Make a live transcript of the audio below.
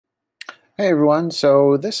Hey everyone,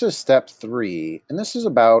 so this is step 3, and this is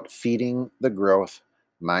about feeding the growth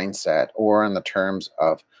mindset, or in the terms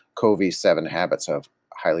of Covey's 7 habits of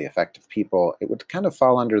highly effective people, it would kind of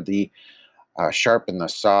fall under the sharpen the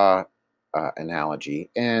saw analogy.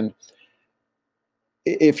 And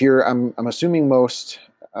if you're, I'm assuming most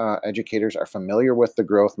educators are familiar with the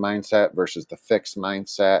growth mindset versus the fixed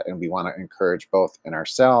mindset, and we want to encourage both in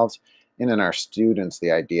ourselves and in our students the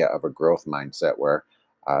idea of a growth mindset where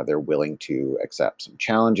they're willing to accept some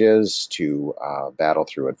challenges, to battle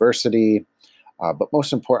through adversity, but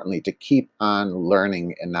most importantly, to keep on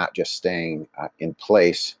learning and not just staying in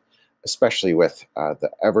place, especially with the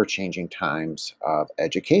ever changing times of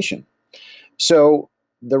education. So,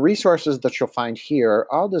 the resources that you'll find here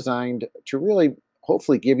are all designed to really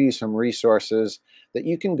hopefully give you some resources that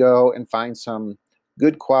you can go and find some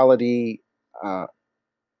good quality uh,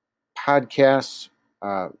 podcasts,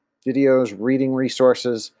 uh, videos, reading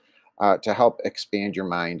resources to help expand your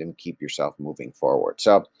mind and keep yourself moving forward.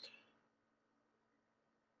 So,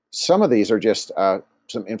 some of these are just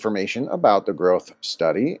some information about the growth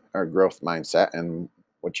study or growth mindset and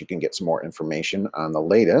what you can get some more information on the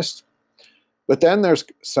latest. But then there's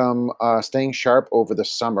some staying sharp over the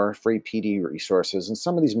summer free PD resources, and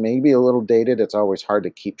some of these may be a little dated. It's always hard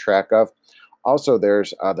to keep track of. Also,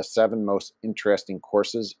 there's the 7 most interesting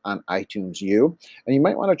courses on iTunes U, and you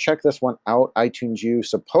might want to check this one out. iTunes U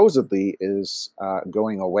supposedly is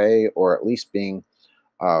going away, or at least being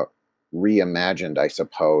uh, reimagined, I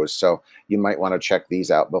suppose. So you might want to check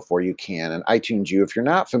these out before you can. And iTunes U, if you're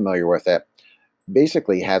not familiar with it,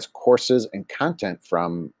 basically has courses and content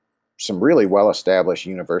from some really well-established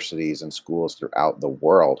universities and schools throughout the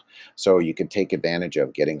world. So you can take advantage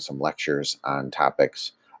of getting some lectures on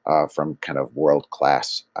topics from kind of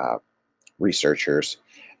world-class researchers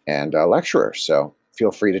and lecturers. So feel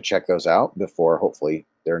free to check those out before hopefully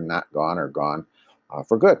they're not gone or gone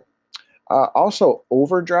for good. Also,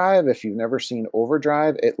 Overdrive, if you've never seen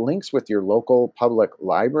Overdrive, it links with your local public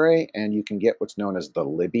library, and you can get what's known as the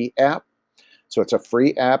Libby app. So it's a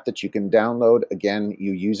free app that you can download. Again,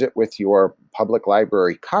 you use it with your public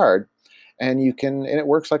library card, and it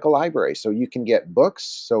works like a library. So you can get books,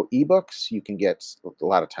 so ebooks, you can get a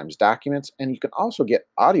lot of times documents, and you can also get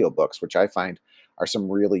audiobooks, which I find are some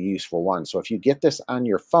really useful ones. So if you get this on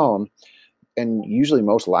your phone, and usually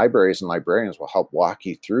most libraries and librarians will help walk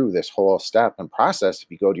you through this whole step and process if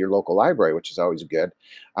you go to your local library, which is always good.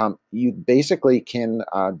 You basically can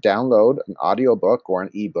download an audiobook or an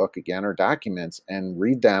ebook, again, or documents, and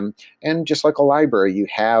read them. And just like a library, you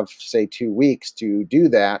have, say, 2 weeks to do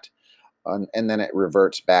that. And then it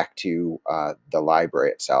reverts back to the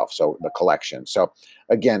library itself, so the collection. So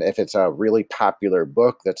again, if it's a really popular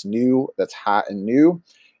book that's new, that's hot and new,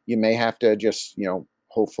 you may have to just,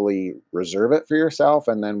 hopefully reserve it for yourself,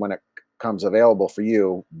 and then when it comes available for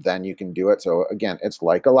you, then you can do it. So again, it's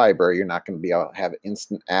like a library. You're not going to be able to have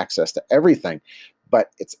instant access to everything,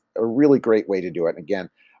 but it's a really great way to do it. And again,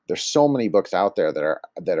 there's so many books out there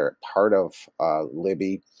that are part of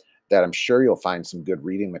Libby that I'm sure you'll find some good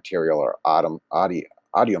reading material or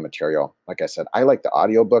audio material. Like I said, I like the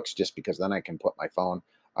audiobooks just because then I can put my phone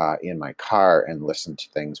in my car and listen to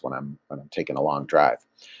things when I'm taking a long drive.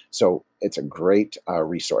 So it's a great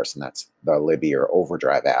resource, and that's the Libby or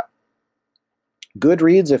Overdrive app.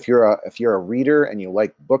 Goodreads, if you're a reader and you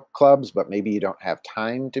like book clubs, but maybe you don't have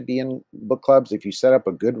time to be in book clubs, if you set up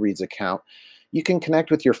a Goodreads account, you can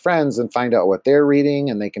connect with your friends and find out what they're reading,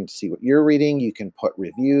 and they can see what you're reading. You can put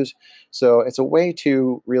reviews. So it's a way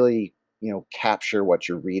to really, capture what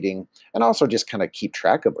you're reading, and also just kind of keep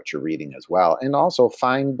track of what you're reading as well. And also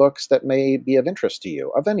find books that may be of interest to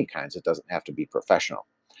you of any kinds. It doesn't have to be professional.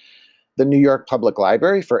 The New York Public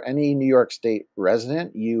Library, for any New York State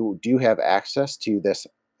resident, you do have access to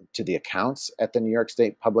the accounts at the New York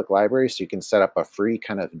State Public Library. So you can set up a free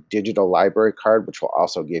kind of digital library card, which will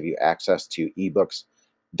also give you access to ebooks,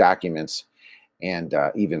 documents, and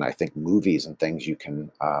even I think movies and things you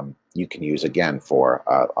can use again for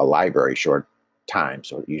a library short time,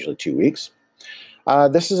 so usually 2 weeks.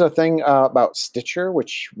 This is a thing about Stitcher,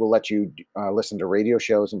 which will let you listen to radio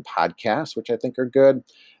shows and podcasts, which I think are good.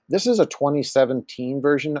 This is a 2017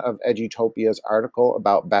 version of Edutopia's article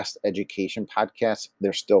about best education podcasts.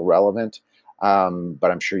 They're still relevant, but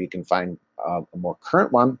I'm sure you can find a more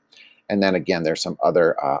current one. And then again, there's some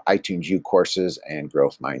other iTunes U courses and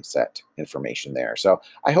growth mindset information there. So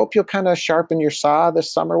I hope you'll kind of sharpen your saw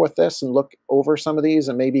this summer with this and look over some of these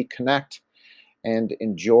and maybe connect and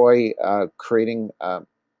enjoy creating, I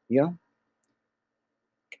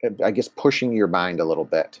guess pushing your mind a little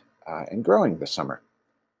bit and growing this summer.